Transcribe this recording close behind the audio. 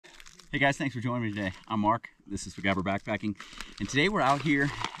Hey guys, thanks for joining me today. I'm Mark, this is Spiguyver Backpacking, and today we're out here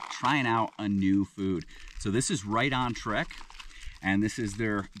trying out a new food. So this is RightOnTrek, and this is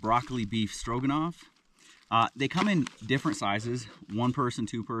their broccoli beef stroganoff. They come in different sizes, 1 person,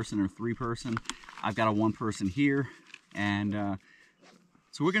 2 person, or 3 person. I've got a 1 person here, and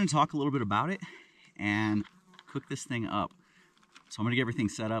so we're gonna talk a little bit about it and cook this thing up. So I'm gonna get everything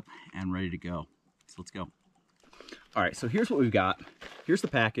set up and ready to go. So let's go. All right, so here's what we've got. Here's the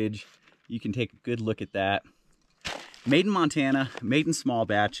package. You can take a good look at that. Made in Montana, made in small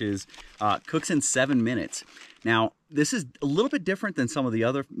batches, cooks in 7 minutes. Now, this is a little bit different than some of the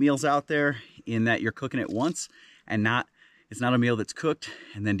other meals out there in that you're cooking it once and it's not a meal that's cooked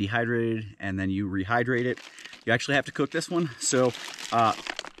and then dehydrated and then you rehydrate it. You actually have to cook this one. So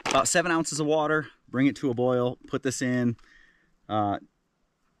about 7 ounces of water, bring it to a boil, put this in,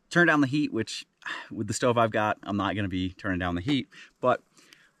 turn down the heat, which with the stove I've got, I'm not gonna be turning down the heat, but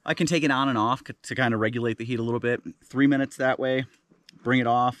I can take it on and off to kind of regulate the heat a little bit. 3 minutes that way, bring it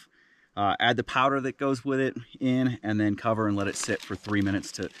off, add the powder that goes with it in, and then cover and let it sit for 3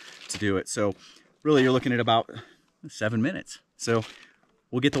 minutes to do it. So really you're looking at about 7 minutes. So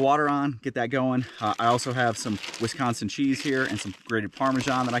we'll get the water on, get that going. I also have some Wisconsin cheese here and some grated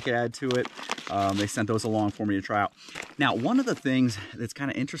Parmesan that I could add to it. They sent those along for me to try out. Now, one of the things that's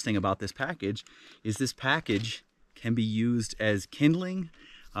kind of interesting about this package is this package can be used as kindling,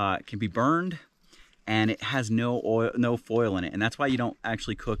 it can be burned, and it has no oil, no foil in it. And that's why you don't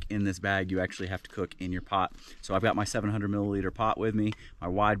actually cook in this bag. You actually have to cook in your pot. So I've got my 700 milliliter pot with me, my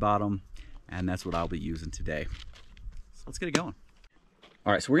wide bottom, and that's what I'll be using today. So let's get it going.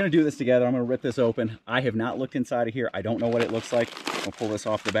 All right, so we're gonna do this together. I'm gonna rip this open. I have not looked inside of here. I don't know what it looks like. I'll pull this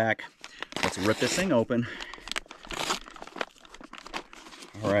off the back. Let's rip this thing open.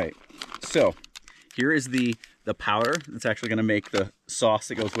 All right, so here is the powder that's actually gonna make the sauce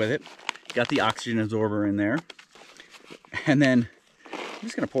that goes with it. Got the oxygen absorber in there. And then I'm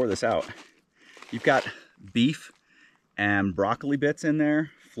just gonna pour this out. You've got beef and broccoli bits in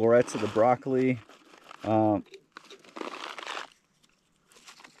there, florets of the broccoli.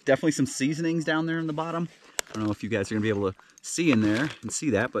 Definitely some seasonings down there in the bottom. I don't know if you guys are gonna be able to see in there and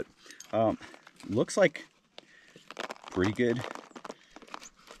see that, but looks like pretty good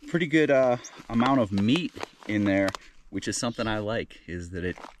amount of meat in there, which is something I like, is that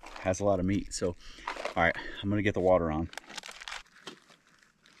it has a lot of meat. So, all right, I'm gonna get the water on.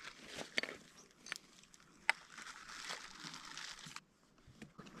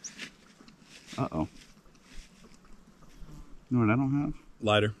 Uh-oh. You know what I don't have?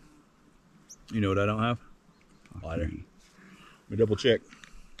 Lighter. You know what I don't have? Lighter. Let me double check.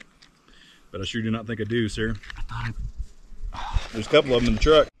 But I sure do not think I do, sir. There's a couple of them in the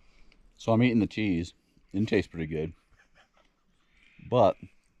truck. So I'm eating the cheese. It tastes pretty good. But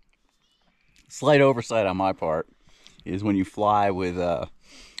slight oversight on my part is when you fly with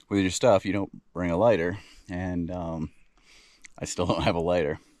your stuff, you don't bring a lighter, and I still don't have a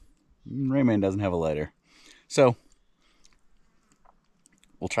lighter. Rayman doesn't have a lighter, so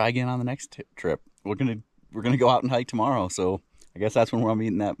we'll try again on the next trip. We're gonna go out and hike tomorrow, so I guess that's when I'm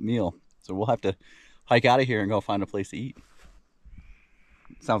eating that meal. So we'll have to hike out of here and go find a place to eat.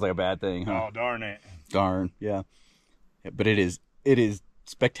 Sounds like a bad thing, huh? Oh, darn it. Darn, yeah. But it is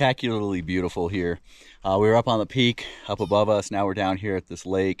spectacularly beautiful here. We were up on the peak up above us. Now we're down here at this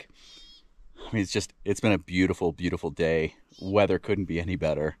lake. I mean, it's been a beautiful, beautiful day. Weather couldn't be any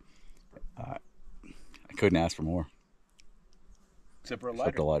better. I couldn't ask for more. Except for a lighter.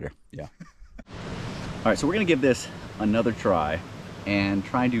 Except a lighter, yeah. All right, so we're gonna give this another try and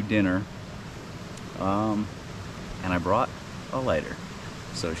try and do dinner. And I brought a lighter,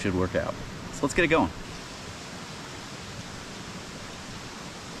 so it should work out. So let's get it going.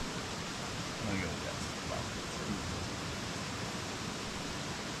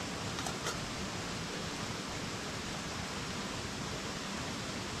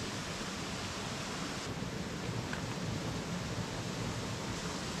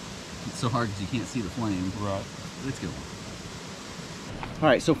 It's so hard because you can't see the flame. Right. Let's go. All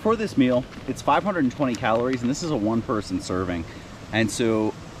right, so for this meal, it's 520 calories, and this is a 1-person serving. And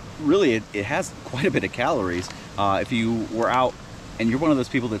so really it has quite a bit of calories. If you were out and you're one of those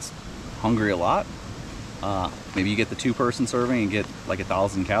people that's hungry a lot, maybe you get the 2-person serving and get like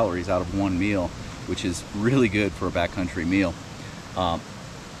 1,000 calories out of one meal, which is really good for a backcountry meal. I'll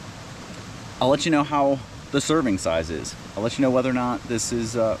let you know how the serving size is. I'll let you know whether or not this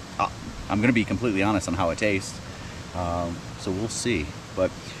is, I'm gonna be completely honest on how it tastes. So we'll see.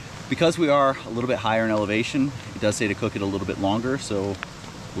 But because we are a little bit higher in elevation, it does say to cook it a little bit longer, so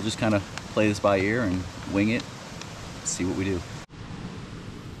we'll just kind of play this by ear and wing it, see what we do.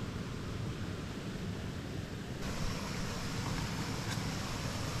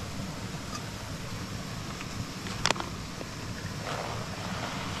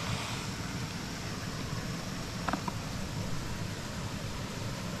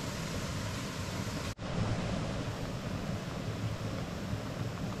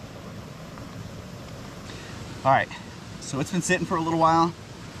 All right, so it's been sitting for a little while.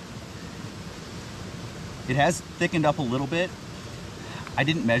 It has thickened up a little bit. I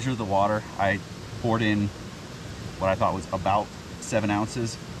didn't measure the water. I poured in what I thought was about 7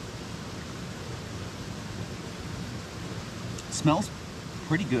 ounces. Smells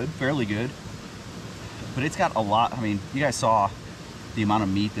pretty good, fairly good. But it's got a lot. I mean, you guys saw the amount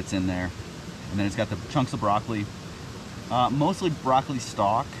of meat that's in there. And then it's got the chunks of broccoli. Mostly broccoli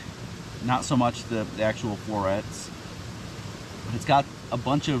stalk, not so much the actual florets. But it's got a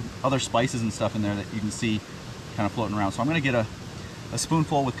bunch of other spices and stuff in there that you can see kind of floating around. So I'm going to get a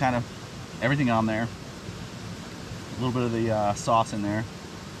spoonful with kind of everything on there. A little bit of the sauce in there.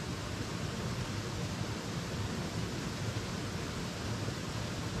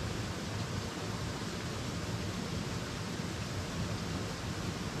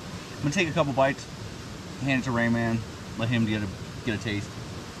 I'm gonna take a couple bites, hand it to Rayman, let him get a taste,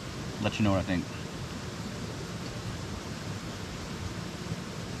 let you know what I think.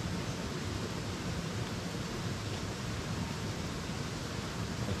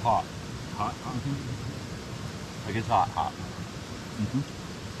 It's hot. Hot? Mm-hmm. Like it's hot. Mm-hmm.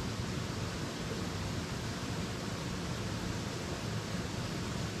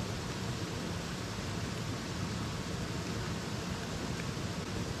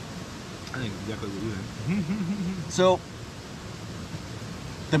 I think exactly what you think. So,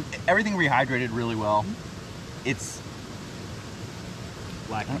 everything rehydrated really well. It's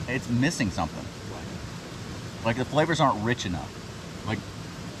lacking. It's missing something. Like the flavors aren't rich enough. Like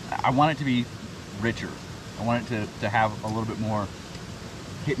I want it to be richer. I want it to have a little bit more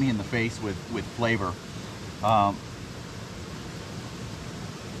hit me in the face with flavor.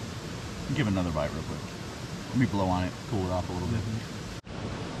 Give it another bite real quick. Let me blow on it, cool it off a little bit.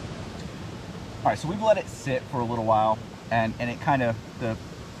 All right, so we've let it sit for a little while, and it kind of, the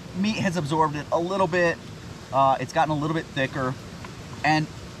meat has absorbed it a little bit. It's gotten a little bit thicker, and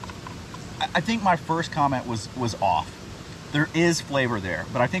I think my first comment was off. There is flavor there,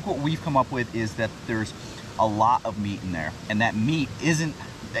 but I think what we've come up with is that there's a lot of meat in there, and that meat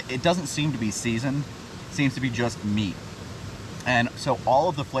it doesn't seem to be seasoned. It seems to be just meat. And so all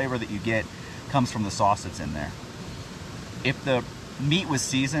of the flavor that you get comes from the sauce that's in there. If the meat was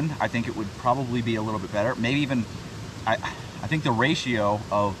seasoned, I think it would probably be a little bit better. Maybe even, I think the ratio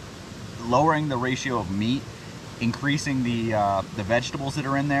of, lowering the ratio of meat, increasing the vegetables that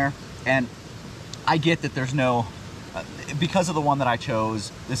are in there. And I get that there's no, because of the one that I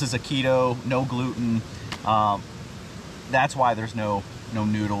chose, this is a keto, no gluten. That's why there's no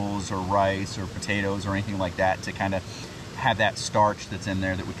noodles or rice or potatoes or anything like that to kind of have that starch that's in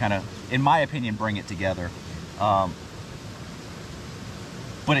there that would kind of, in my opinion, bring it together.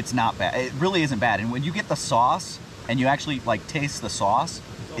 But it's not bad. It really isn't bad. And when you get the sauce and you actually like taste the sauce,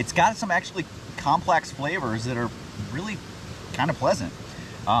 it's got some actually complex flavors that are really kind of pleasant.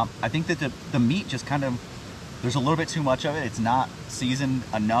 I think that the meat just kind of, there's a little bit too much of it. It's not seasoned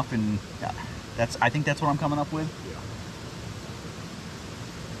enough, and I think that's what I'm coming up with. Yeah.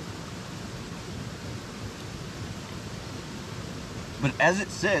 But as it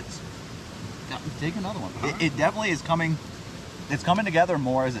sits, take another one. It definitely is coming. It's coming together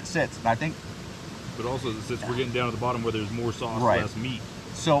more as it sits, and I think. But also, since we're getting down to the bottom where there's more sauce, right, less meat.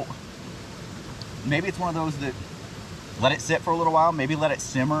 So maybe it's one of those that let it sit for a little while. Maybe let it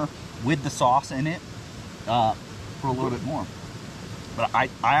simmer with the sauce in it for a little bit more. But I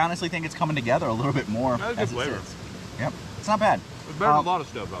honestly think it's coming together a little bit more That's as good it flavor. sits. Yep, it's not bad. It's better than a lot of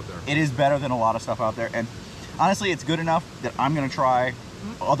stuff out there. It is better than a lot of stuff out there, and honestly, it's good enough that I'm going to try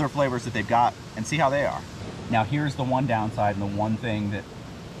other flavors that they've got and see how they are. Now, here's the one downside and the one thing that,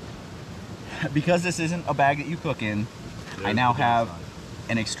 because this isn't a bag that you cook in, I now have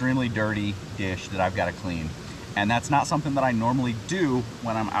an extremely dirty dish that I've got to clean. And that's not something that I normally do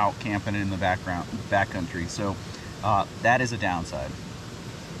when I'm out camping in the backcountry. So that is a downside.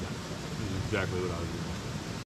 This is exactly what I was doing.